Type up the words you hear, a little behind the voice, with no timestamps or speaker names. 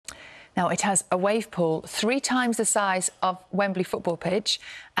Now, it has a wave pool 3 times the size of Wembley football pitch,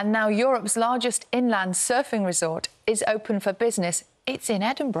 and now Europe's largest inland surfing resort is open for business. It's in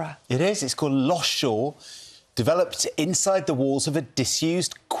Edinburgh. It is. It's called Lost Shore. Developed inside the walls of a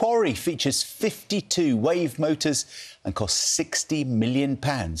disused quarry, features 52 wave motors and costs £60 million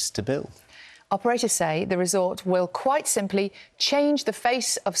to build. Operators say the resort will quite simply change the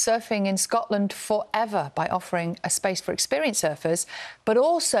face of surfing in Scotland forever by offering a space for experienced surfers, but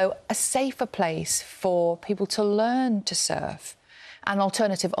also a safer place for people to learn to surf. An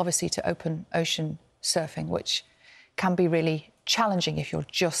alternative, obviously, to open ocean surfing, which can be really challenging if you're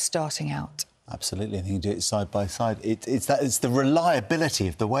just starting out. Absolutely, I think you do it side by side. It's the reliability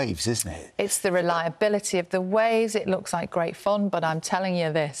of the waves, isn't it? It's the reliability of the waves. It looks like great fun, but I'm telling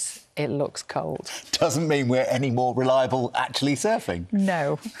you this, it looks cold. Doesn't mean we're any more reliable actually surfing.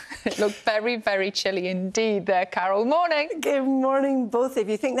 No. It looked very, very chilly indeed there, Carol. Morning. Good morning, both of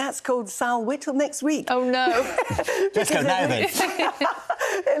you. Think that's cold, Sal? Wait till next week. Oh, no. Let's go now, then.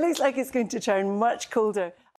 It looks like it's going to turn much colder.